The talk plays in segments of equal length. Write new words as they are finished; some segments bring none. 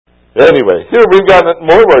Anyway, here we've got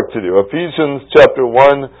more work to do. Ephesians chapter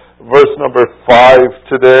 1, verse number 5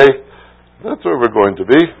 today. That's where we're going to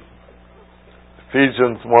be.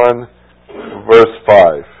 Ephesians 1, verse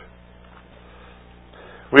 5.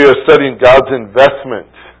 We are studying God's investment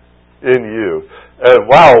in you. And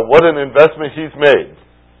wow, what an investment He's made.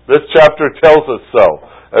 This chapter tells us so.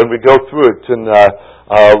 And we go through it and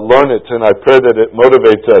learn it, and I pray that it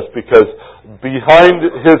motivates us, because behind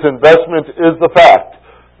His investment is the fact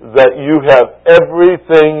that you have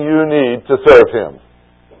everything you need to serve Him.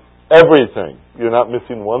 Everything. You're not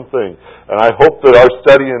missing one thing. And I hope that our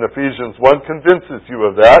study in Ephesians 1 convinces you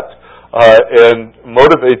of that and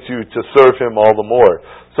motivates you to serve Him all the more.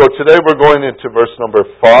 So today we're going into verse number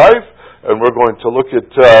 5, and we're going to look at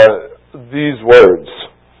these words.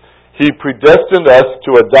 He predestined us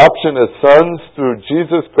to adoption as sons through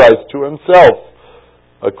Jesus Christ to Himself,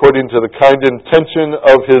 according to the kind intention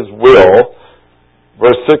of His will.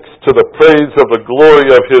 Verse 6, to the praise of the glory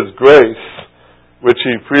of His grace, which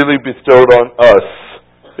He freely bestowed on us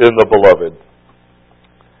in the Beloved.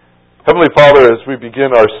 Heavenly Father, as we begin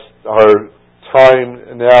our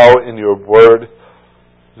time now in Your Word,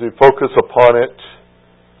 as we focus upon it,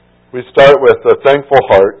 we start with a thankful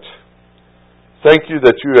heart. Thank You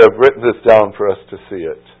that You have written this down for us to see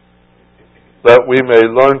it, that we may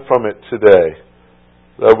learn from it today,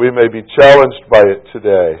 that we may be challenged by it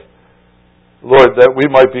today. Lord, that we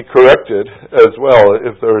might be corrected as well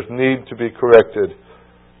if there is need to be corrected,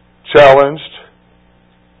 challenged,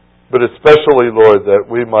 but especially, Lord, that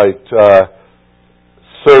we might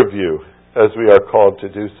serve You as we are called to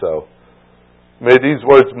do so. May these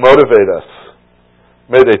words motivate us.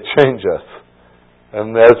 May they change us.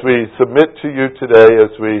 And as we submit to You today,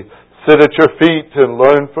 as we sit at Your feet and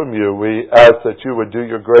learn from You, we ask that You would do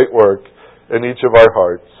Your great work in each of our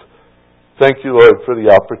hearts. Thank You, Lord, for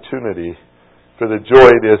the opportunity, for the joy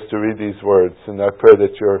it is to read these words. And I pray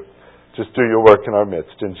that You'll just do Your work in our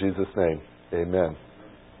midst. In Jesus' name, amen.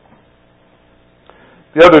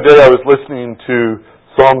 The other day I was listening to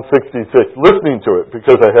Psalm 66. Listening to it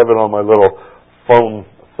because I have it on my little phone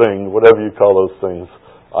thing, whatever you call those things,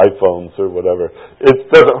 iPhones or whatever. It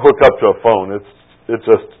doesn't hook up to a phone. It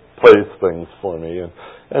just plays things for me.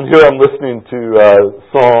 And here I'm listening to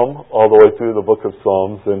Psalm all the way through the book of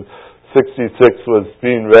Psalms, and 66 was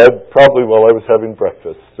being read probably while I was having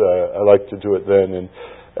breakfast. I like to do it then.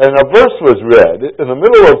 And a verse was read. In the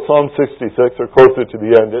middle of Psalm 66, or closer to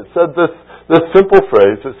the end, it said this simple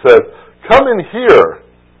phrase. It said, "Come and hear,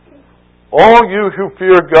 all you who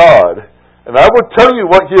fear God, and I will tell you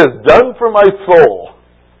what He has done for my soul."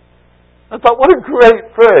 I thought, what a great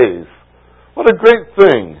phrase. What a great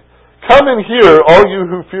thing. Come and hear, all you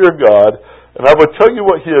who fear God, and I will tell you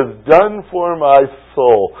what He has done for my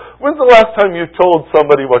soul. When's the last time you told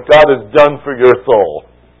somebody what God has done for your soul?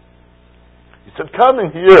 You said, come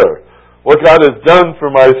and hear what God has done for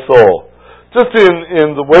my soul. Just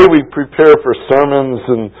in the way we prepare for sermons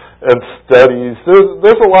and studies,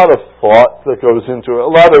 there's a lot of thought that goes into it, a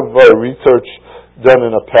lot of research done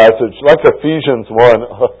in a passage. Like Ephesians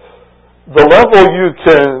 1, the level you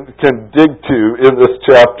can dig to in this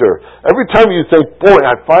chapter, every time you say, boy,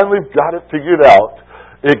 I finally got it figured out,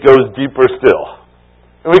 it goes deeper still.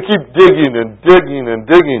 And we keep digging and digging and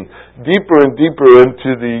digging deeper and deeper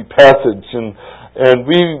into the passage. And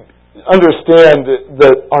we understand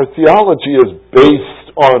that our theology is based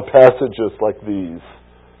on passages like these.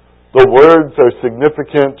 The words are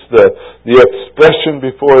significant. The expression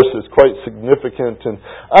before us is quite significant. And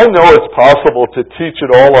I know it's possible to teach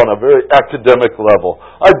it all on a very academic level.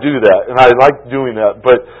 I do that, and I like doing that.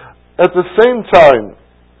 But at the same time,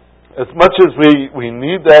 as much as we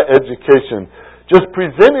need that education, just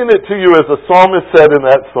presenting it to you as the psalmist said in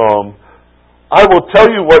that psalm, I will tell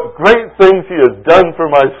you what great things He has done for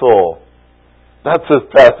my soul. That's this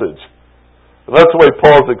passage. And that's the way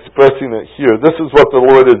Paul's expressing it here. This is what the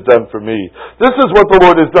Lord has done for me. This is what the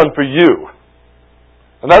Lord has done for you.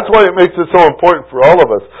 And that's why it makes it so important for all of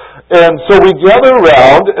us. And so we gather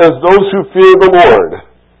around as those who fear the Lord.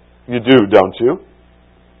 You do, don't you?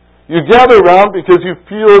 You gather around because you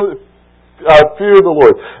fear the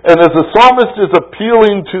Lord. And as the psalmist is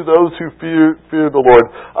appealing to those who fear the Lord,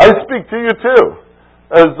 I speak to you too,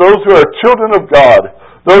 as those who are children of God,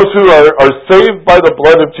 those who are saved by the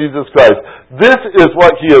blood of Jesus Christ. This is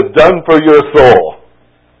what He has done for your soul.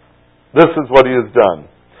 This is what He has done.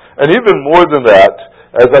 And even more than that,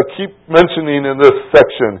 as I keep mentioning in this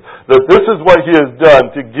section, that this is what He has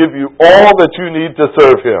done to give you all that you need to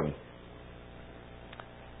serve Him.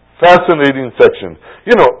 Fascinating section.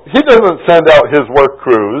 You know, He doesn't send out His work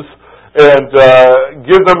crews and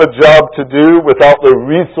give them a job to do without the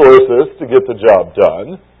resources to get the job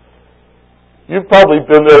done. You've probably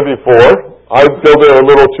been there before. I go there a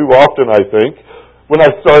little too often, I think. When I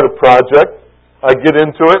start a project, I get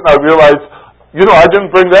into it and I realize, I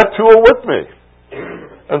didn't bring that tool with me.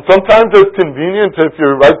 And sometimes it's convenient if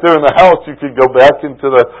you're right there in the house, you could go back into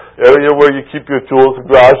the area where you keep your tools, the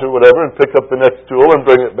garage or whatever, and pick up the next tool and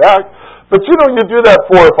bring it back. But you do that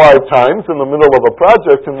 4 or 5 times in the middle of a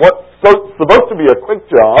project, and what's supposed to be a quick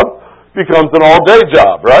job becomes an all-day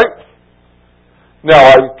job, right? Now,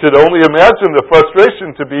 I could only imagine the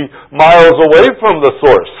frustration to be miles away from the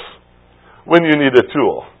source when you need a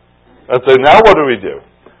tool. And say, now what do we do?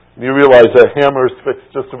 And you realize that hammers fix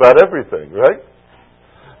just about everything, right?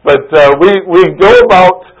 But we go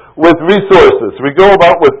about with resources. We go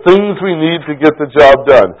about with things we need to get the job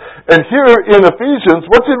done. And here in Ephesians,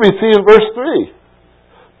 what did we see in verse 3?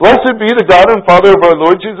 Blessed be the God and Father of our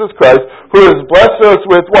Lord Jesus Christ, who has blessed us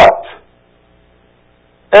with what?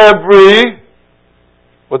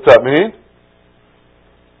 What's that mean?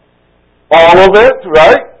 All of it,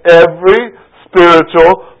 right? Every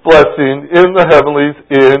spiritual blessing in the heavenlies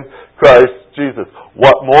in Christ Jesus.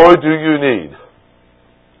 What more do you need?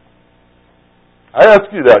 I ask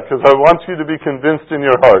you that because I want you to be convinced in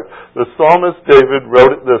your heart. The psalmist David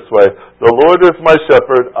wrote it this way, the Lord is my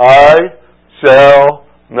shepherd, I shall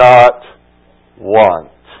not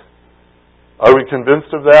want. Are we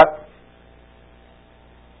convinced of that?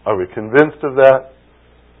 Are we convinced of that?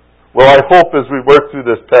 Well, I hope as we work through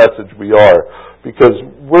this passage we are, because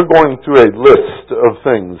we're going through a list of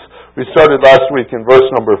things. We started last week in verse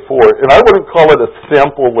number 4, and I wouldn't call it a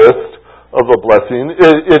sample list of a blessing.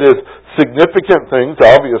 It is significant things,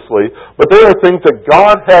 obviously, but they are things that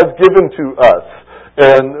God has given to us.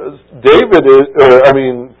 And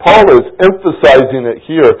Paul is emphasizing it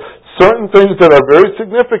here. Certain things that are very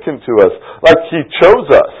significant to us, like He chose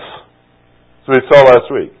us. So we saw last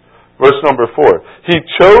week. Verse number 4. He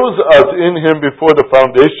chose us in Him before the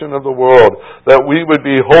foundation of the world, that we would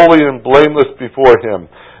be holy and blameless before Him.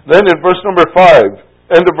 Then in verse number 5,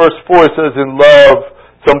 end of verse 4, it says, in love,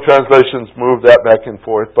 some translations move that back and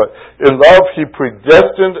forth, but in love He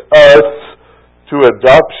predestined us to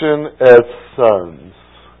adoption as sons.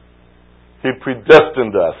 He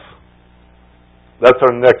predestined us. That's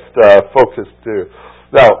our next focus too.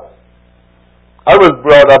 Now, I was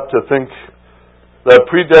brought up to think that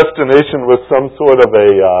predestination was some sort of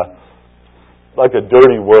like a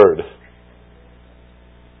dirty word.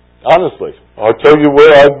 Honestly, I'll tell you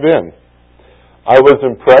where I've been. I was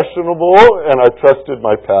impressionable, and I trusted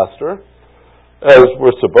my pastor, as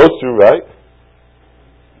we're supposed to, right?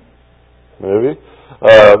 Maybe.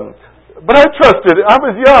 But I trusted. I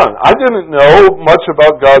was young. I didn't know much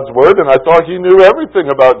about God's Word, and I thought He knew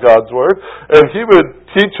everything about God's Word. And He would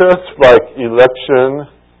teach us, like election,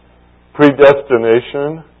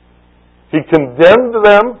 predestination. He condemned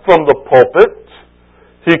them from the pulpit.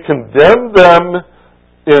 He condemned them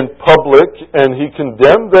in public, and He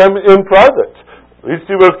condemned them in private. At least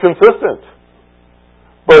He was consistent.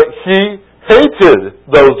 But He hated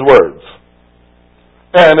those words.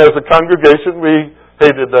 And as a congregation, we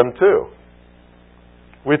hated them too.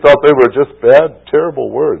 We thought they were just bad,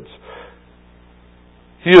 terrible words.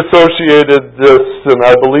 He associated this, and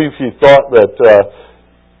I believe he thought that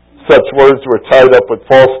such words were tied up with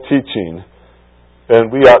false teaching,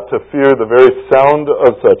 and we ought to fear the very sound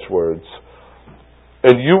of such words.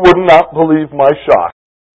 And you would not believe my shock.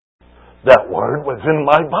 That word was in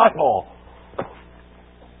my Bible.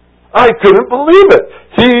 I couldn't believe it.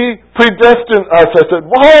 He predestined us. I said,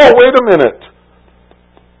 whoa, wait a minute.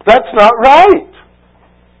 That's not right.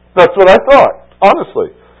 That's what I thought,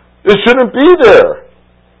 honestly. It shouldn't be there.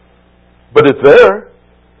 But it's there.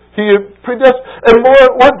 He predestined. And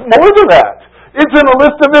more than that, it's in a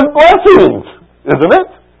list of His blessings, isn't it?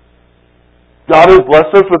 God has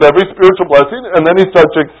blessed us with every spiritual blessing, and then He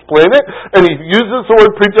starts to explain it, and He uses the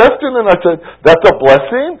word predestined, and I said, that's a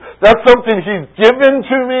blessing? That's something He's given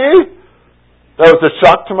to me? That was a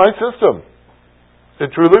shock to my system.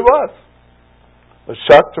 It truly was. A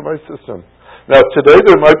shock to my system. Now today,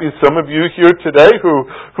 there might be some of you here today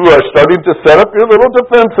who are starting to set up your little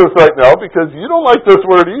defenses right now, because you don't like this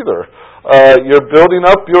word either. You're building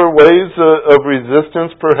up your ways of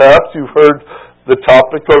resistance, perhaps. You've heard the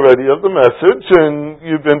topic already of the message, and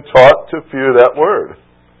you've been taught to fear that word.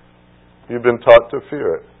 You've been taught to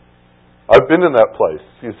fear it. I've been in that place,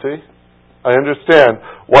 you see. I understand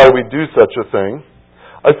why we do such a thing.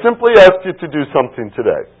 I simply ask you to do something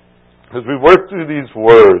today. As we work through these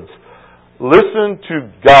words, listen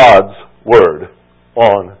to God's word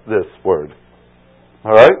on this word.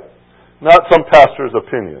 All right? Not some pastor's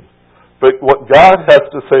opinion, but what God has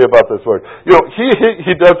to say about this word.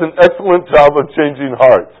 He does an excellent job of changing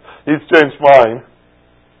hearts. He's changed mine.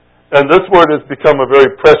 And this word has become a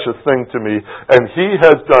very precious thing to me. And He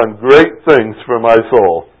has done great things for my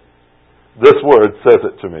soul. This word says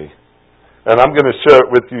it to me. And I'm going to share it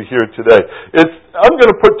with you here today. I'm going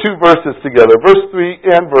to put two verses together, verse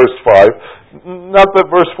 3 and verse 5. Not that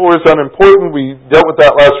verse 4 is unimportant. We dealt with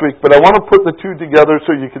that last week. But I want to put the two together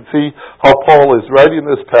so you can see how Paul is writing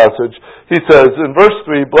this passage. He says in verse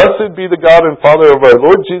 3, "Blessed be the God and Father of our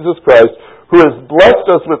Lord Jesus Christ, who has blessed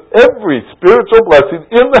us with every spiritual blessing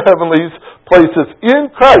in the heavenly places in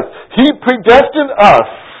Christ. He predestined us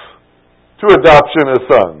to adoption as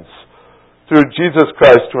sons through Jesus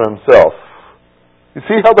Christ to Himself." You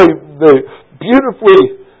see how they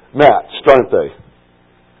beautifully matched, aren't they?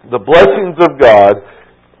 The blessings of God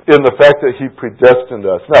in the fact that He predestined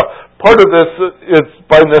us. Now, part of this is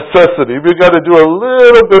by necessity. We've got to do a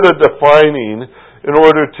little bit of defining in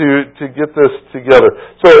order to get this together.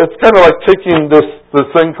 So it's kind of like taking this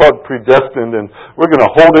thing called predestined, and we're going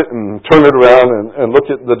to hold it and turn it around and look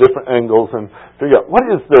at the different angles and figure out, what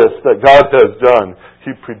is this that God has done?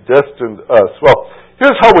 He predestined us. Well,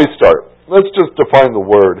 here's how we start. Let's just define the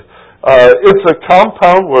word. It's a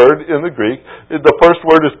compound word in the Greek. The first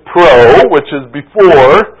word is pro, which is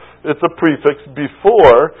before. It's a prefix,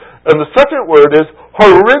 before. And the second word is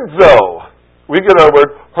horizo. We get our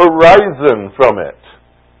word horizon from it.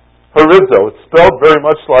 Horizo. It's spelled very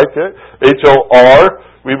much like it. H-O-R.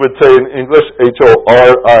 We would say in English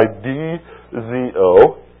H-O-R-I-D-Z-O.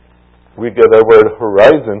 We get our word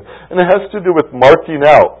horizon. And it has to do with marking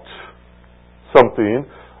out something,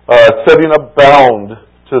 setting a bound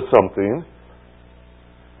to something.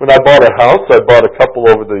 When I bought a house, I bought a couple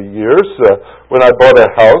over the years. When I bought a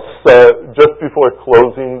house, just before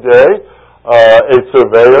closing day, a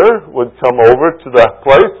surveyor would come over to that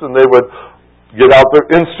place and they would get out their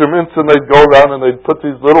instruments and they'd go around and they'd put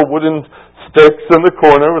these little wooden stakes in the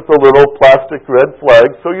corner with a little plastic red flag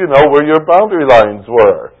so you know where your boundary lines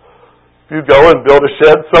were. If you go and build a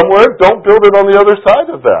shed somewhere, don't build it on the other side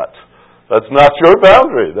of that. That's not your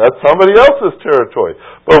boundary. That's somebody else's territory.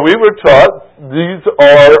 But we were taught these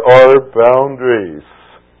are our boundaries.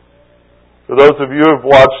 For those of you who have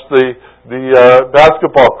watched the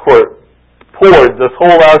basketball court poured this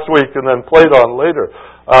whole last week and then played on later,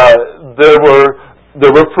 there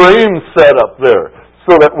were frames set up there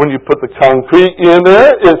so that when you put the concrete in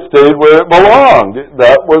there, it stayed where it belonged.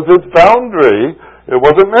 That was its boundary. It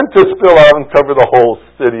wasn't meant to spill out and cover the whole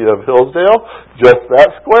city of Hillsdale, just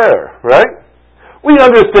that square, right? We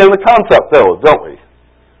understand the concept, though, don't we?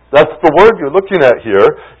 That's the word you're looking at here.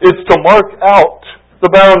 It's to mark out the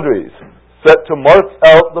boundaries. Set to mark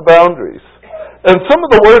out the boundaries. And some of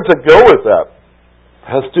the words that go with that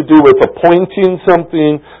has to do with appointing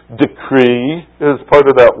something, decree is part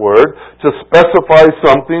of that word, to specify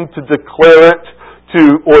something, to declare it, to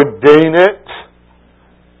ordain it,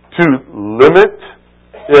 to limit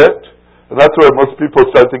it. And that's where most people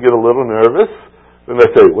start to get a little nervous when they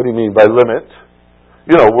say, what do you mean by limit?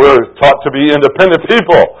 You know, we're taught to be independent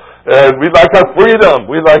people, and we like our freedom,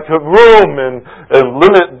 we like our room, and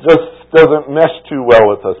limit just doesn't mesh too well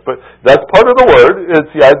with us. But that's part of the word.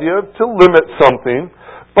 It's the idea to limit something.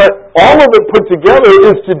 But all of it put together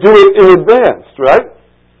is to do it in advance, right?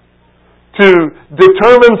 To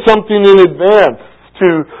determine something in advance,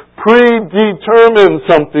 to predetermine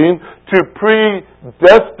something, to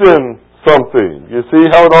predestine something. You see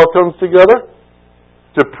how it all comes together?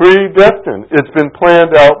 To predestine. It's been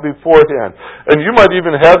planned out beforehand. And you might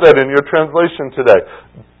even have that in your translation today.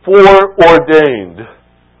 Foreordained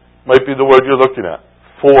might be the word you're looking at.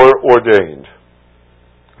 Foreordained.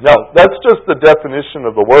 Now, that's just the definition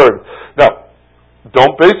of the word. Now,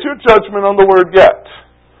 don't base your judgment on the word yet.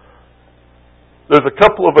 There's a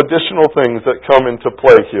couple of additional things that come into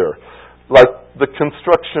play here, like the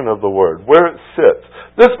construction of the word, where it sits.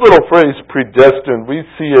 This little phrase, predestined, we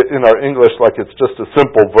see it in our English like it's just a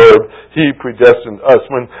simple verb. He predestined us,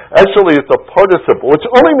 when actually it's a participle, which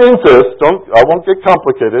only means this. I won't get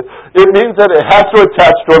complicated. It means that it has to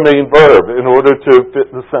attach to a main verb in order to fit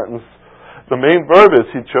the sentence. The main verb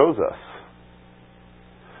is He chose us.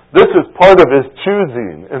 This is part of His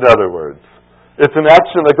choosing, in other words. It's an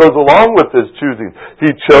action that goes along with His choosing.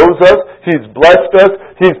 He chose us. He's blessed us.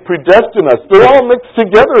 He's predestined us. They're all mixed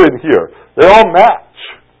together in here. They all match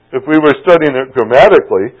if we were studying it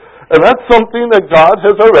grammatically. And that's something that God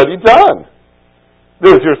has already done.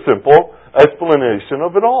 There's your simple explanation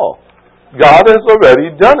of it all. God has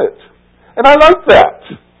already done it. And I like that.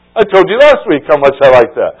 I told you last week how much I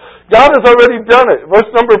like that. God has already done it. Verse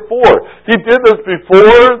number 4. He did this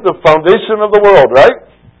before the foundation of the world, right?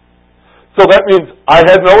 So that means I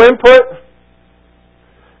had no input.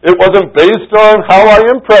 It wasn't based on how I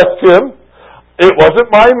impressed him. It wasn't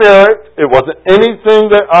my merit. It wasn't anything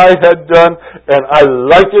that I had done. And I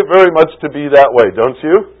like it very much to be that way, don't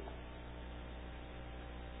you?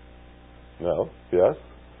 No? Yes?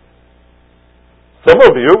 Some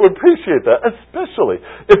of you would appreciate that, especially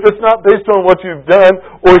if it's not based on what you've done,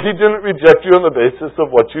 or he didn't reject you on the basis of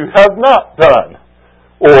what you have not done,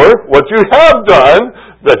 or what you have done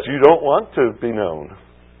that you don't want to be known.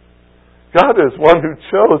 God is one who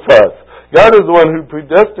chose us. God is the one who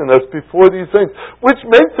predestined us before these things, which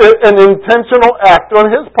makes it an intentional act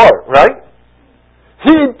on his part, right?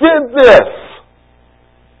 He did this.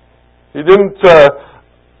 He didn't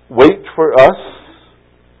wait for us.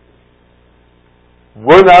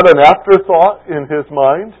 We're not an afterthought in his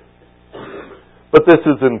mind. But this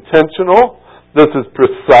is intentional, this is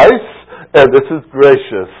precise, and this is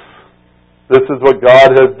gracious. This is what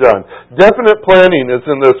God has done. Definite planning is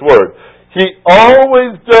in this word. He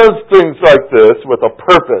always does things like this with a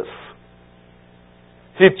purpose.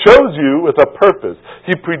 He chose you with a purpose.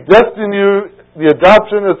 He predestined you, the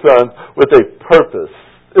adoption of sons, with a purpose.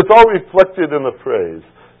 It's all reflected in the phrase.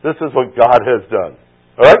 This is what God has done.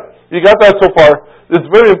 All right? You got that so far? It's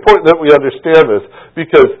very important that we understand this,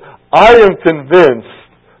 because I am convinced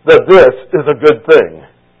that this is a good thing.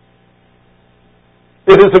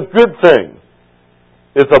 It is a good thing.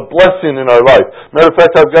 It's a blessing in our life. Matter of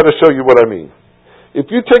fact, I've got to show you what I mean.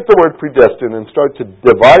 If you take the word predestined and start to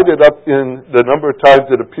divide it up in the number of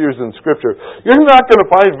times it appears in Scripture, you're not going to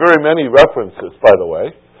find very many references, by the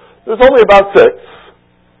way. There's only about 6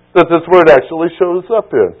 that this word actually shows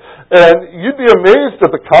up in. And you'd be amazed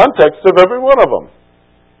at the context of every one of them.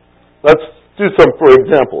 Let's do some for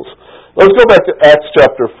examples. Let's go back to Acts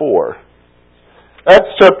chapter 4.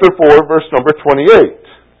 Acts chapter 4, verse number 28.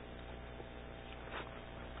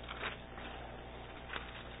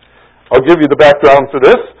 I'll give you the background for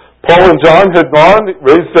this. Paul and John had gone,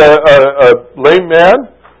 raised a lame man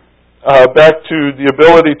back to the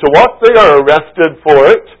ability to walk. They are arrested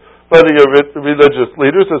for it by the religious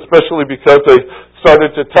leaders, especially because they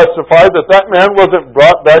started to testify that that man wasn't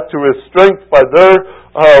brought back to his strength by their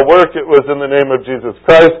work. It was in the name of Jesus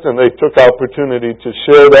Christ, and they took opportunity to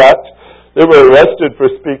share that. They were arrested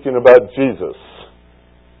for speaking about Jesus.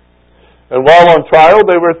 And while on trial,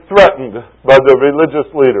 they were threatened by the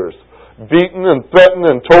religious leaders, beaten and threatened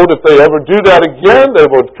and told if they ever do that again, they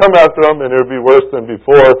would come after them and it would be worse than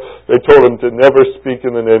before. They told them to never speak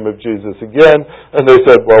in the name of Jesus again. And they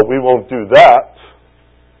said, well, we won't do that.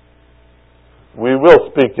 We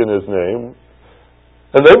will speak in his name.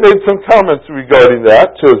 And they made some comments regarding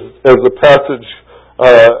that as the passage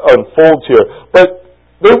unfolds here. But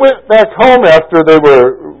they went back home after they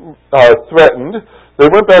were threatened. They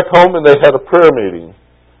went back home and they had a prayer meeting.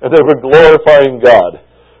 And they were glorifying God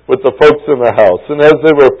with the folks in the house. And as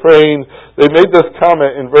they were praying, they made this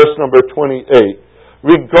comment in verse number 28.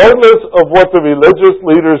 Regardless of what the religious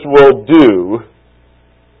leaders will do,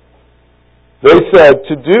 they said,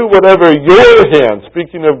 to do whatever your hand,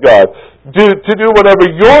 speaking of God, to do whatever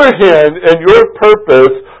your hand and your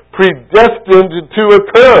purpose predestined to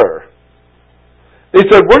occur. They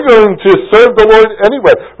said, we're going to serve the Lord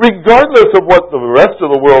anyway. Regardless of what the rest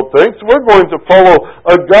of the world thinks, we're going to follow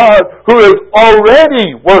a God who has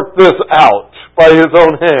already worked this out by his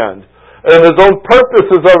own hand. And his own purpose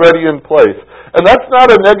is already in place. And that's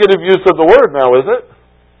not a negative use of the word now, is it?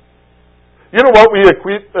 You know what we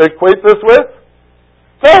equate this with?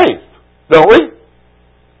 Faith, don't we?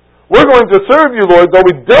 We're going to serve you, Lord, though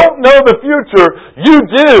we don't know the future. You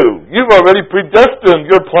do. You've already predestined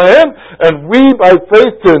your plan, and we, by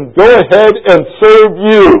faith, can go ahead and serve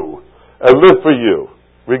you and live for you,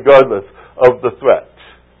 regardless of the threat.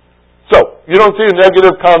 So, you don't see a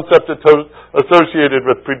negative concept associated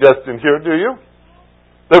with predestined here, do you?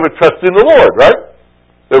 They were trusting the Lord, right?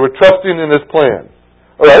 They were trusting in his plan.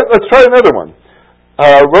 All right, let's try another one.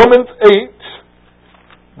 Romans 8,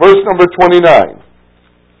 verse number 29.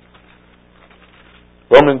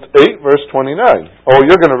 Romans 8, verse 29. Oh,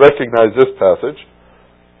 you're going to recognize this passage.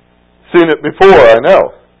 Seen it before, I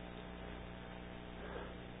know.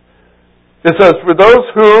 It says, for those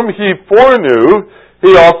whom he foreknew,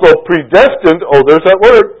 he also predestined, oh, there's that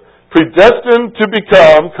word, predestined to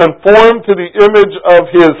become conformed to the image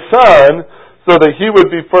of his Son, so that he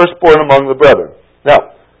would be firstborn among the brethren.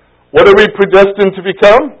 Now, what are we predestined to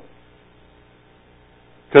become?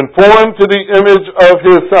 Conformed to the image of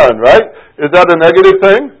his Son, right? Is that a negative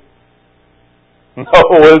thing? No,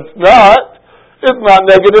 it's not. It's not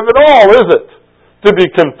negative at all, is it? To be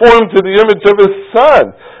conformed to the image of his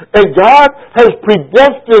Son. And God has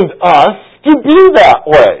predestined us to be that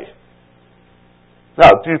way. Now,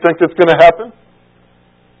 do you think it's going to happen?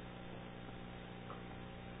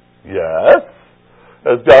 Yes.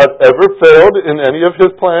 Has God ever failed in any of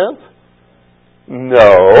His plans?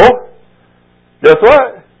 No. Guess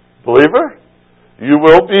what, believer? You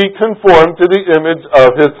will be conformed to the image of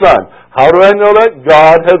His Son. How do I know that?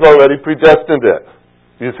 God has already predestined it.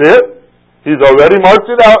 Do you see it? He's already marked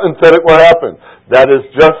it out and said it will happen. That is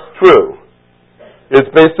just true. It's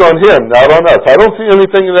based on Him, not on us. I don't see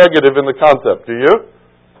anything negative in the concept, do you?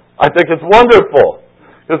 I think it's wonderful.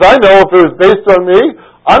 Because I know if it was based on me,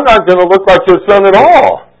 I'm not going to look like His Son at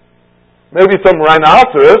all. Maybe some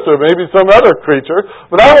rhinoceros or maybe some other creature,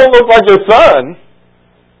 but I won't look like His Son.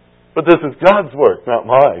 But this is God's work, not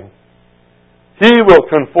mine. He will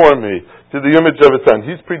conform me to the image of His Son.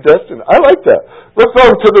 He's predestined. I like that. Let's go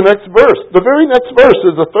to the next verse. The very next verse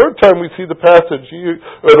is the third time we see the passage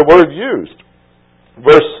or the word used.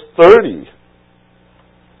 Verse 30.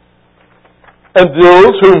 And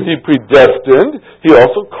those whom He predestined, He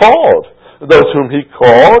also called. Those whom He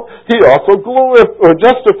called, He also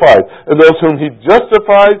justified. And those whom He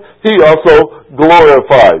justified, He also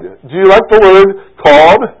glorified. Do you like the word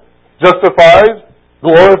called, justified,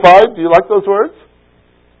 glorified? Do you like those words?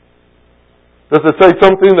 Does it say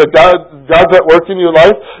something that God's at work in your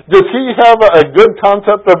life? Does He have a good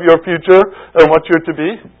concept of your future and what you're to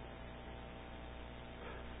be?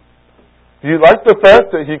 Do you like the fact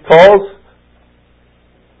that He calls?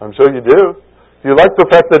 I'm sure you do. Do you like the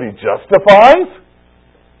fact that He justifies?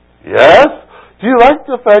 Yes. Do you like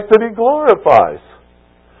the fact that He glorifies?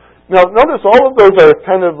 Now, notice all of those are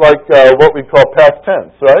kind of like what we call past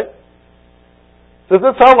tense, right? Does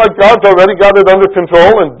it sound like God's already got it under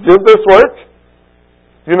control and did this work?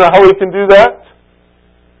 Do you know how He can do that?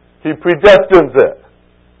 He predestines it.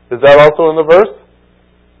 Is that also in the verse?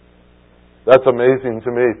 That's amazing to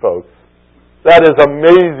me, folks. That is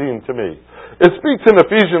amazing to me. It speaks in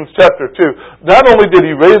Ephesians chapter 2. Not only did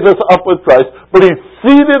He raise us up with Christ, but He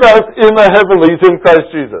seated us in the heavenlies in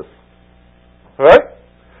Christ Jesus. Right?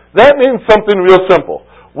 That means something real simple.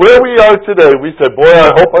 Where we are today, we say, boy,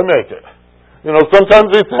 I hope I make it. You know,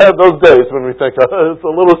 sometimes we've had those days when we think, oh, it's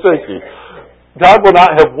a little shaky. God will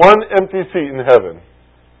not have one empty seat in heaven.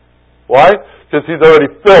 Why? Because He's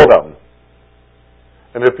already filled them.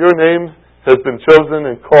 And if your name has been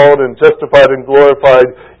chosen and called and justified and glorified,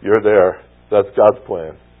 you're there. That's God's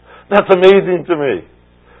plan. That's amazing to me.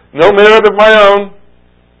 No merit of my own.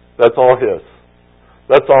 That's all His.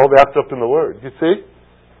 That's all wrapped up in the Word. You see?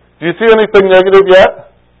 Do you see anything negative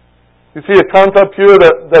yet? You see a concept here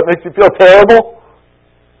that makes you feel terrible?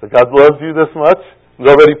 That God loves you this much? He's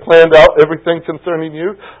already planned out everything concerning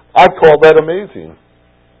you? I call that amazing.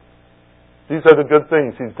 These are the good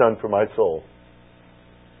things He's done for my soul.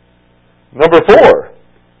 Number 4.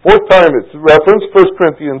 Fourth time it's referenced, 1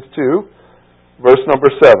 Corinthians 2, verse number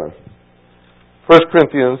 7. 1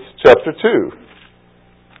 Corinthians chapter 2,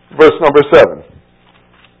 verse number 7.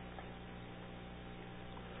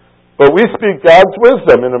 But we speak God's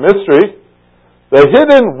wisdom in a mystery, the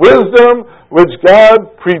hidden wisdom which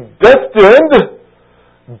God predestined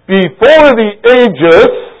before the ages,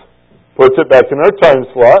 puts it back in our time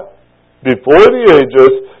slot, before the ages,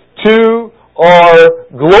 to our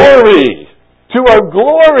glory. To our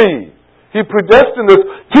glory. He predestined us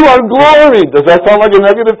to our glory. Does that sound like a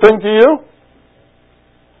negative thing to you?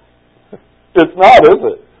 It's not, is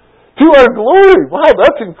it? To our glory. Wow,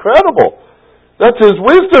 that's incredible. That's His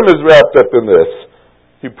wisdom is wrapped up in this.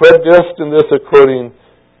 He predestined this according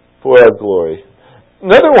for our glory.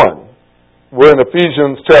 Another one. We're in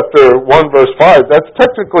Ephesians chapter 1, verse 5. That's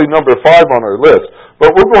technically number 5 on our list.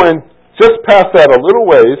 But we're going just past that a little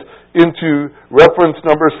ways into reference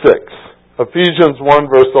number 6. Ephesians 1,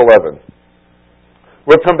 verse 11.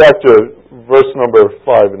 We'll come back to verse number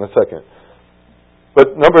 5 in a second.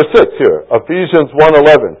 But number 6 here, Ephesians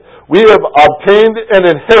 1:11. We have obtained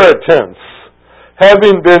an inheritance,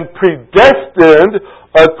 having been predestined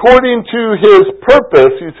according to His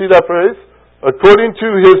purpose. You see that phrase? According to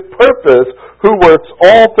His purpose, who works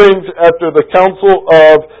all things after the counsel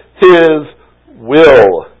of His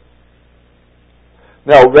will.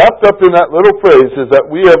 Now, wrapped up in that little phrase is that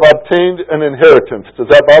we have obtained an inheritance. Does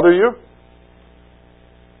that bother you?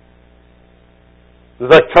 Does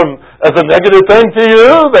that come as a negative thing to you,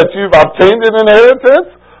 that you've obtained an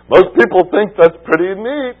inheritance? Most people think that's pretty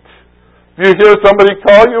neat. Do you hear somebody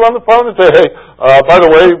call you on the phone and say, hey, by the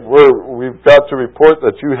way, we've got to report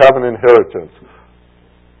that you have an inheritance?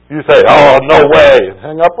 You say, oh, no way.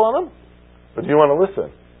 Hang up on them? Or do you want to listen?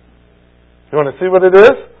 You want to see what it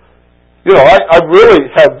is? You know, I really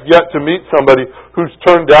have yet to meet somebody who's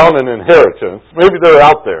turned down an inheritance. Maybe they're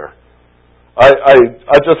out there.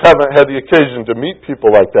 I just haven't had the occasion to meet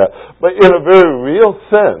people like that. But in a very real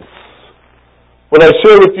sense, What I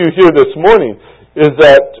share with you here this morning is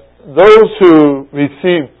that those who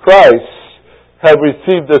receive Christ have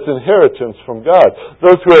received this inheritance from God.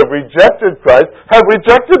 Those who have rejected Christ have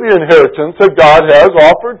rejected the inheritance that God has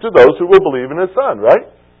offered to those who will believe in His Son,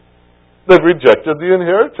 right? They've rejected the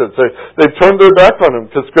inheritance. They've turned their back on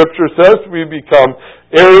Him, because Scripture says we become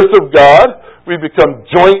heirs of God. We become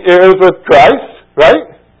joint heirs with Christ,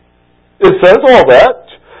 right? It says all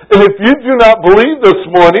that. And if you do not believe this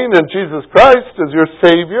morning in Jesus Christ as your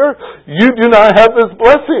Savior, you do not have this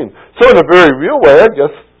blessing. So in a very real way, I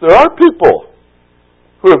guess there are people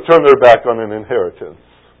who have turned their back on an inheritance.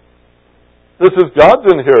 This is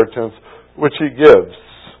God's inheritance which He gives.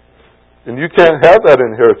 And you can't have that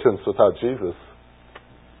inheritance without Jesus.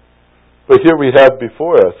 But here we have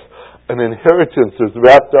before us an inheritance is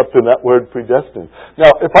wrapped up in that word predestined.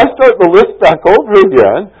 Now, if I start the list back over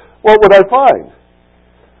again, what would I find?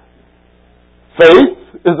 Faith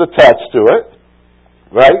is attached to it,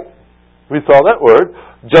 right? We saw that word.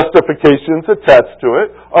 Justification's attached to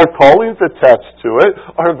it. Our calling's attached to it.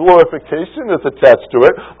 Our glorification is attached to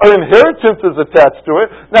it. Our inheritance is attached to it.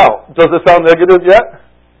 Now, does it sound negative yet?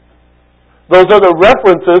 Those are the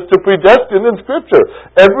references to predestined in Scripture.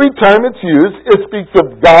 Every time it's used, it speaks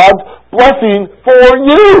of God's blessing for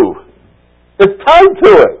you. It's tied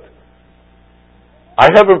to it. I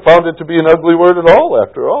haven't found it to be an ugly word at all,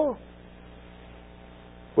 after all.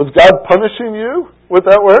 Was God punishing you with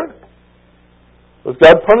that word? Was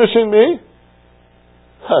God punishing me?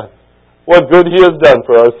 What good He has done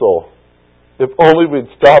for our soul. If only we'd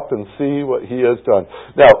stop and see what He has done.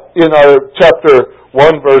 Now, in our chapter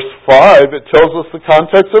 1, verse 5, it tells us the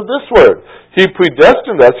context of this word. He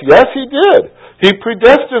predestined us. Yes, He did. He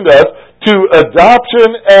predestined us to adoption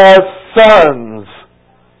as sons.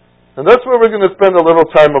 And that's where we're going to spend a little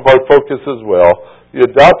time of our focus as well. The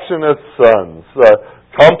adoption as sons.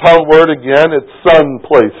 Compound word again, it's son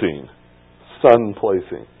placing. Son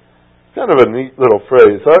placing. Kind of a neat little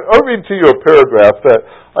phrase. I'll read to you a paragraph that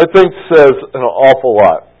I think says an awful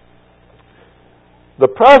lot.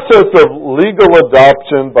 The process of legal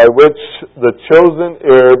adoption by which the chosen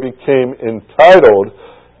heir became entitled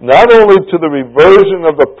not only to the reversion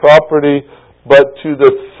of the property, but to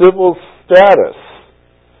the civil status,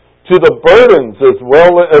 to the burdens as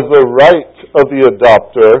well as the right of the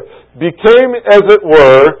adopter, became, as it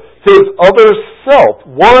were, his other self,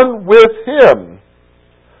 one with him.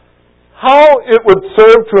 How it would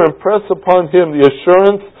serve to impress upon him the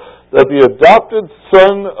assurance that the adopted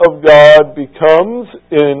Son of God becomes,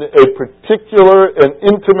 in a particular and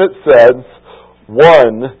intimate sense,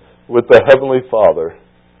 one with the Heavenly Father.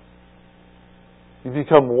 You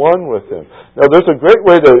become one with Him. Now, there's a great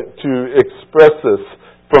way to express this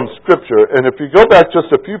from Scripture, and if you go back just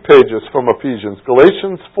a few pages from Ephesians,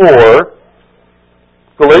 Galatians 4,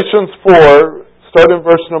 start in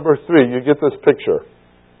verse number 3, you get this picture.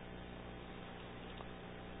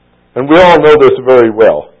 And we all know this very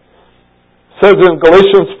well. It says in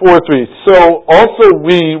Galatians 4:3, so also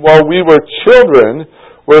we, while we were children,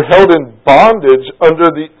 were held in bondage under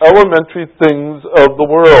the elementary things of the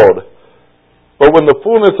world. But when the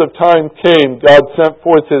fullness of time came, God sent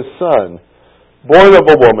forth His Son, born of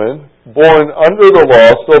a woman, born under the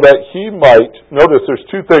law, so that He might, notice there's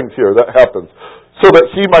two things here that happens, so that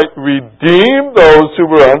He might redeem those who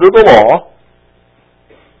were under the law.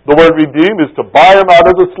 The word redeem is to buy them out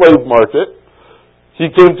of the slave market. He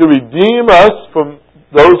came to redeem us from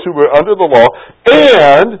those who were under the law,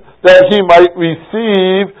 and that He might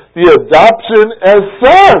receive the adoption as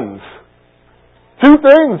sons. Two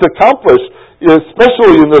things accomplished,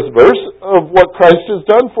 especially in this verse, of what Christ has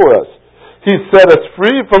done for us. He set us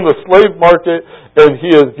free from the slave market, and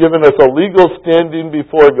He has given us a legal standing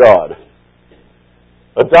before God.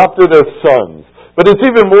 Adopted as sons. But it's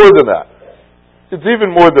even more than that. It's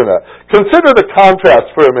even more than that. Consider the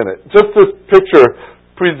contrast for a minute. Just this picture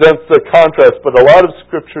presents the contrast, but a lot of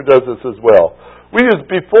Scripture does this as well. We use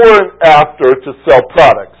before and after to sell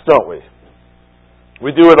products, don't we?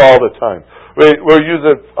 We do it all the time. We'll use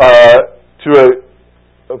it to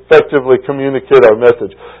effectively communicate our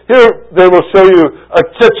message. Here, they will show you a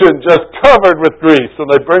kitchen just covered with grease,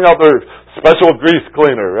 and they bring out their special grease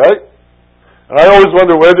cleaner, right? And I always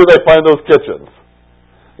wonder, where do they find those kitchens?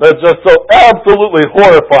 That's just so absolutely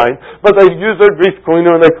horrifying. But they use their grease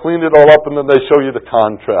cleaner and they clean it all up, and then they show you the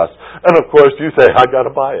contrast. And of course you say, I got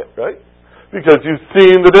to buy it, right? Because you've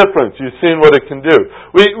seen the difference. You've seen what it can do.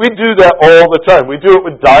 We do that all the time. We do it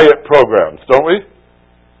with diet programs, don't we?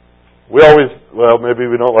 We always, well, maybe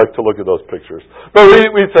we don't like to look at those pictures. But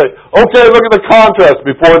we say, okay, look at the contrast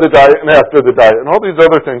before the diet and after the diet. And all these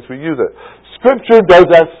other things, we use it. Scripture does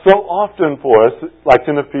that so often for us, like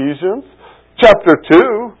in Ephesians. Chapter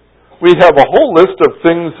 2, we have a whole list of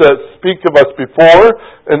things that speak of us before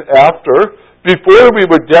and after. Before we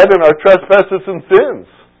were dead in our trespasses and sins.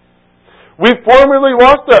 We formerly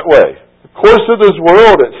walked that way. The course of this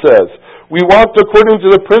world, it says. We walked according to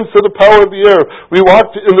the prince of the power of the air. We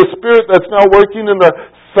walked in the spirit that's now working in the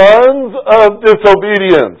sons of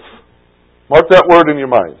disobedience. Mark that word in your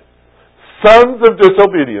mind. Sons of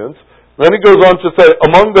disobedience. Then he goes on to say,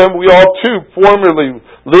 among them we all too formerly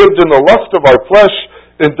lived in the lust of our flesh,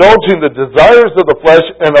 indulging the desires of the flesh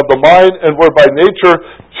and of the mind, and were by nature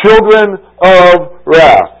children of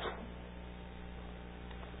wrath.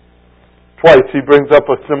 Twice he brings up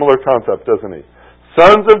a similar concept, doesn't he?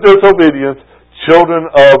 Sons of disobedience, children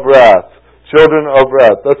of wrath. Children of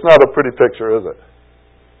wrath. That's not a pretty picture, is it?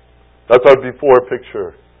 That's our before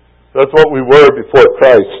picture. That's what we were before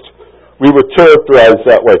Christ. We were characterized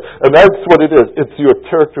that way. And that's what it is. It's your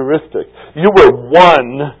characteristic. You were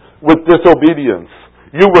one with disobedience.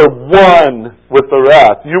 You were one with the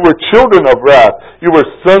wrath. You were children of wrath. You were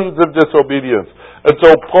sons of disobedience. And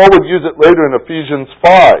so Paul would use it later in Ephesians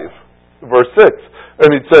 5, verse 6.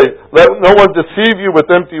 And he'd say, let no one deceive you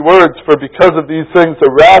with empty words, for because of these things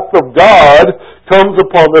the wrath of God comes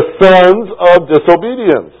upon the sons of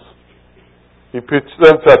disobedience. He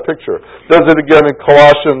presents that picture. Does it again in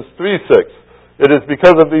Colossians 3:6. It is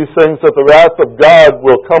because of these things that the wrath of God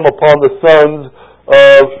will come upon the sons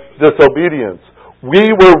of disobedience.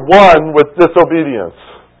 We were one with disobedience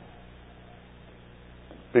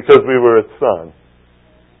because we were its son.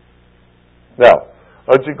 Now,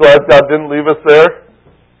 aren't you glad God didn't leave us there?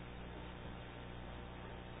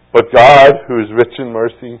 But God, who is rich in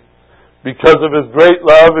mercy, because of His great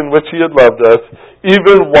love in which He had loved us,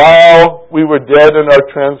 even while we were dead in our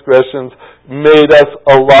transgressions, made us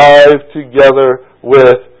alive together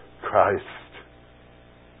with Christ.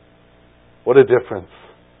 What a difference.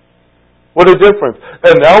 What a difference.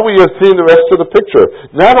 And now we have seen the rest of the picture.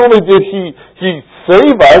 Not only did He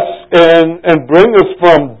save us and bring us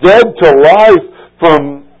from dead to life,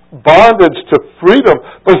 from bondage to freedom,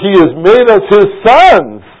 but He has made us His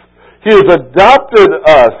sons. He has adopted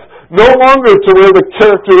us, no longer to wear the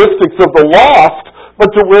characteristics of the lost, but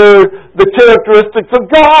to wear the characteristics of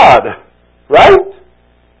God. Right?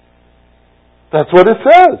 That's what it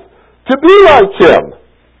says. To be like Him.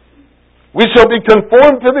 We shall be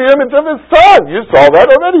conformed to the image of His Son. You saw that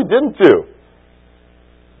already, didn't you?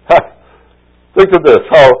 Think of this,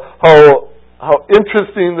 how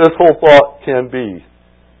interesting this whole thought can be.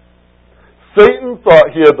 Satan thought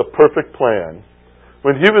he had the perfect plan.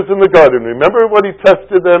 When he was in the garden, remember what he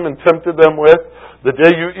tested them and tempted them with? The day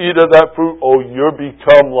you eat of that fruit, you'll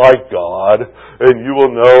become like God, and you will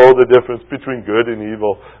know the difference between good and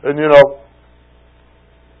evil. And the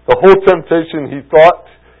whole temptation, he thought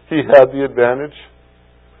he had the advantage.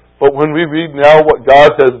 But when we read now what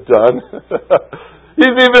God has done,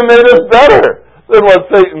 He's even made us better than what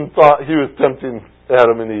Satan thought he was tempting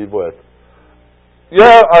Adam and Eve with.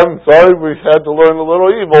 Yeah, I'm sorry we had to learn a little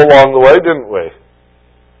evil along the way, didn't we?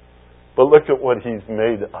 But look at what He's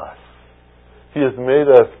made us. He has made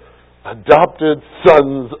us adopted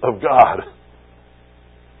sons of God.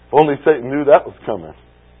 If only Satan knew that was coming.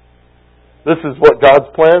 This is what God's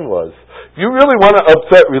plan was. If you really want to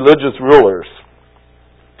upset religious rulers,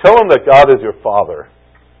 tell them that God is your Father.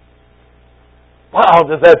 Wow,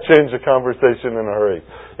 does that change the conversation in a hurry?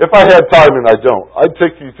 If I had time, and I don't, I'd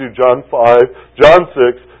take you through John 5, John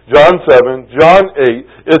 6, John 7, John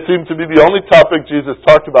 8. It seemed to be the only topic Jesus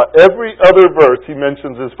talked about. Every other verse He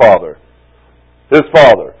mentions His Father. His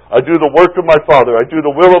Father. I do the work of my Father. I do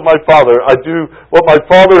the will of my Father. I do what my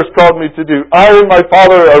Father has called me to do. I and my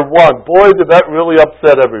Father are one. Boy, did that really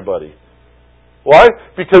upset everybody. Why?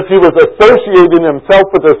 Because He was associating Himself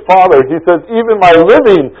with His Father. He says, even my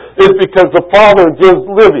living is because the Father gives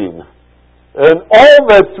living. And all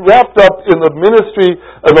that's wrapped up in the ministry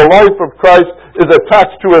and the life of Christ is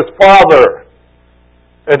attached to His Father.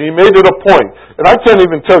 And He made it a point. And I can't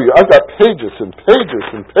even tell you, I've got pages and pages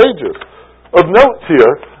and pages of notes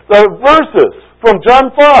here, the verses from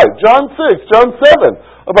John 5, John 6, John 7,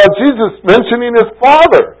 about Jesus mentioning His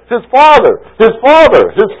Father, His Father, His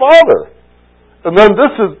Father, His Father. And then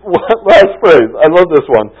this is last phrase. I love this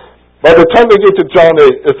one. By the time they get to John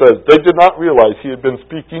 8, it says, they did not realize He had been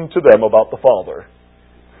speaking to them about the Father.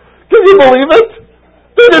 Can you believe it?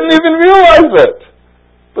 They didn't even realize it.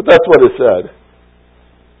 But that's what it said.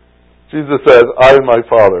 Jesus says, I and my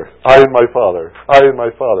Father, I and my Father, I and my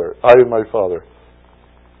Father, I and my Father.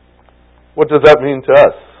 What does that mean to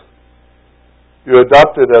us? You're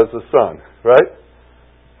adopted as a son, right?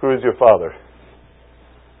 Who is your Father?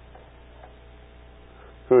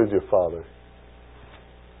 Who is your Father?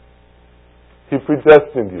 He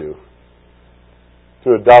predestined you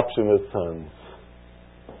to adoption as sons.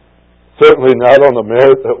 Certainly not on the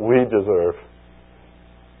merit that we deserve,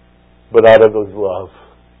 but out of His love.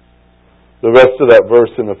 The rest of that verse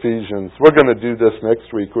in Ephesians, we're going to do this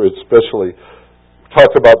next week, where especially talk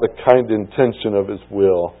about the kind intention of His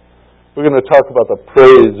will. We're going to talk about the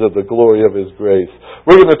praise of the glory of His grace.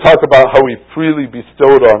 We're going to talk about how He freely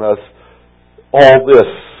bestowed on us all this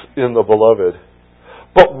in the Beloved.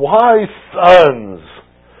 But why sons?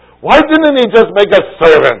 Why didn't He just make us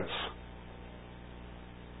servants?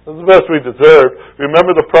 That's the best we deserve.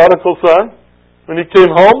 Remember the prodigal son? When he came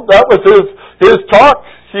home, that was his talk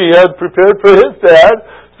he had prepared for his dad.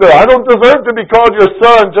 So, I don't deserve to be called your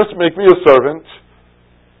son, just make me a servant.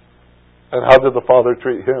 And how did the father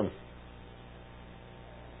treat him?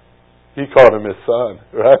 He called him his son,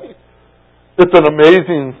 right? It's an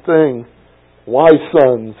amazing thing. Why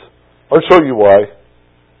sons? I'll show you why.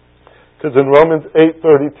 Because in Romans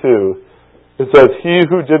 8:32, it says, He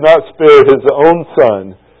who did not spare His own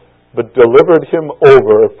Son, but delivered Him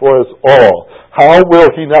over for us all, how will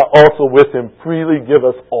He not also with Him freely give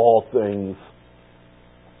us all things?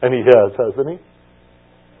 And He has, hasn't He?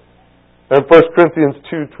 And 1 Corinthians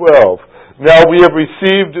 2:12, Now we have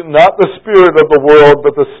received not the Spirit of the world,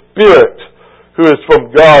 but the Spirit who is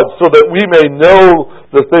from God, so that we may know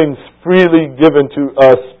the things freely given to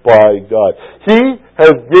us by God. He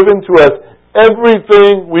has given to us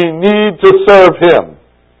everything we need to serve Him.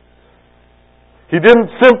 He didn't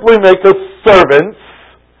simply make us servants.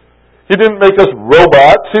 He didn't make us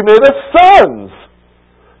robots. He made us sons.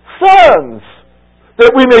 Sons.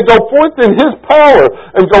 That we may go forth in His power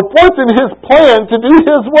and go forth in His plan to do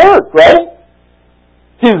His work, right?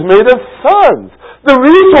 He's made us sons. The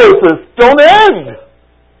resources don't end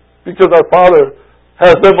because our Father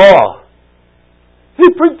has them all. He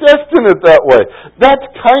predestined it that way. That's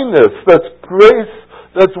kindness. That's grace.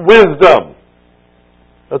 That's wisdom.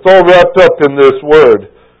 That's all wrapped up in this word,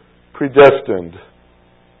 predestined.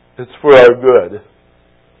 It's for our good.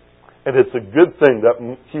 And it's a good thing that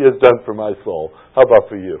He has done for my soul. How about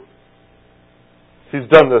for you? He's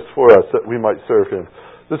done this for us that we might serve Him.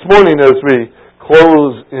 This morning as we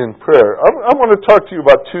close in prayer, I want to talk to you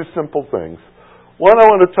about two simple things. One, I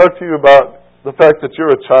want to talk to you about the fact that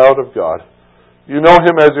you're a child of God. You know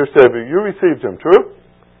Him as your Savior. You received Him, true?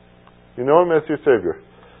 You know Him as your Savior.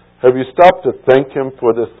 Have you stopped to thank Him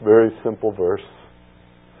for this very simple verse?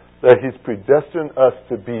 That He's predestined us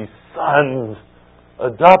to be sons,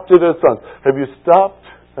 adopted as sons. Have you stopped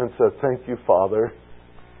and said, Thank you, Father,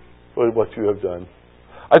 for what you have done?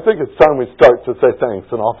 I think it's time we start to say thanks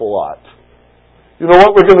an awful lot. You know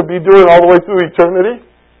what we're going to be doing all the way through eternity?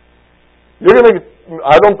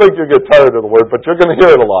 I don't think you'll get tired of the word, but you're going to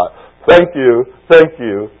hear it a lot. Thank you, thank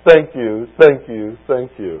you, thank you, thank you,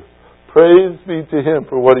 thank you. Praise be to Him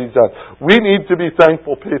for what He's done. We need to be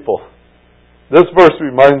thankful people. This verse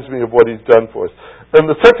reminds me of what He's done for us. And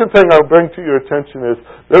the second thing I'll bring to your attention is,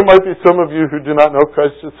 there might be some of you who do not know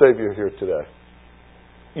Christ as Savior here today.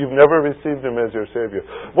 You've never received Him as your Savior.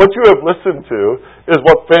 What you have listened to is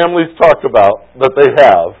what families talk about that they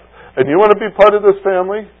have. And you want to be part of this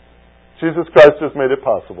family? Jesus Christ has made it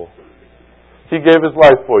possible. He gave His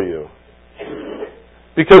life for you.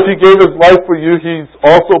 Because He gave His life for you, He's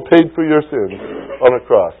also paid for your sins on a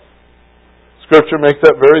cross. Scripture makes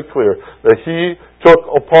that very clear, that He took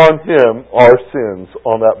upon Him our sins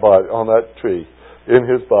on that body, on that tree, in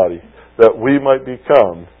His body, that we might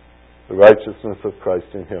become the righteousness of Christ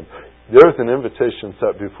in Him. There's an invitation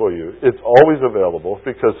set before you. It's always available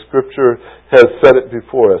because Scripture has set it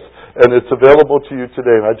before us. And it's available to you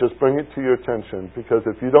today. And I just bring it to your attention because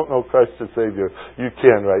if you don't know Christ as Savior, you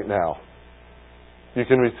can right now. You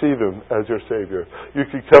can receive Him as your Savior. You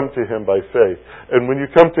can come to Him by faith. And when you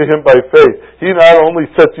come to Him by faith, He not only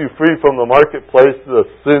sets you free from the marketplace,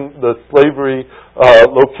 the slavery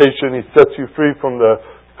location, He sets you free from the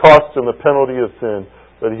cost and the penalty of sin,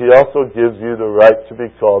 but He also gives you the right to be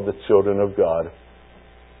called the children of God.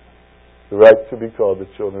 The right to be called the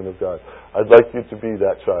children of God. I'd like you to be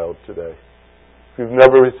that child today. If you've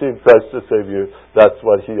never received Christ as Savior, that's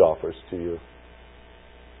what He offers to you.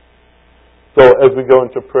 So as we go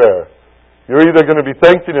into prayer, you're either going to be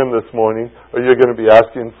thanking Him this morning or you're going to be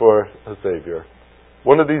asking for a Savior.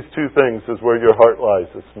 One of these two things is where your heart lies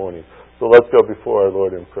this morning. So let's go before our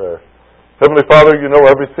Lord in prayer. Heavenly Father, you know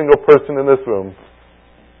every single person in this room.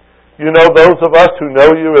 You know those of us who know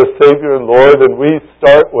You as Savior and Lord, and we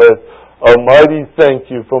start with a mighty thank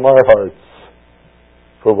you from our hearts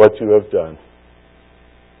for what You have done.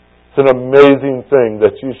 It's an amazing thing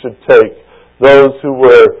that You should take those who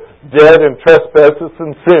were dead in trespasses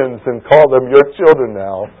and sins and call them Your children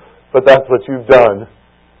now But that's what you've done.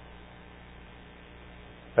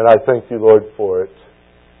 And I thank you, Lord, for it.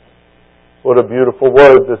 What a beautiful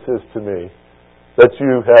word this is to me, that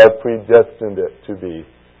you have predestined it to be,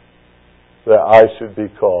 that I should be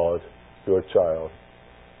called your child.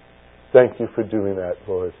 Thank you for doing that,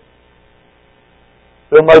 Lord.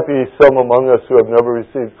 There might be some among us who have never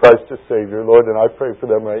received Christ as Savior, Lord, and I pray for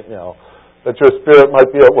them right now, that your Spirit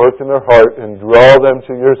might be at work in their heart and draw them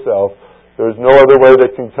to yourself. There is no other way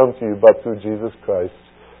they can come to you but through Jesus Christ.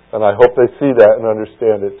 And I hope they see that and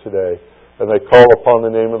understand it today. And they call upon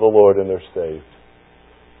the name of the Lord and they're saved.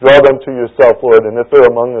 Draw them to yourself, Lord, and if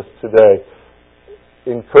they're among us today,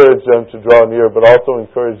 encourage them to draw near, but also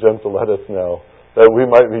encourage them to let us know, that we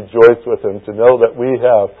might rejoice with them, to know that we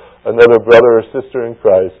have another brother or sister in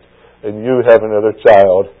Christ, and you have another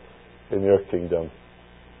child in your kingdom.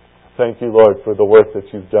 Thank you, Lord, for the work that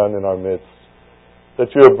you've done in our midst, that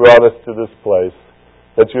you have brought us to this place,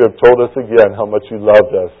 that you have told us again how much you loved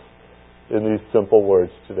us in these simple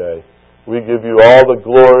words today. We give you all the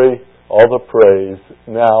glory, all the praise,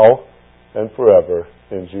 now and forever.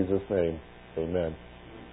 In Jesus' name, amen.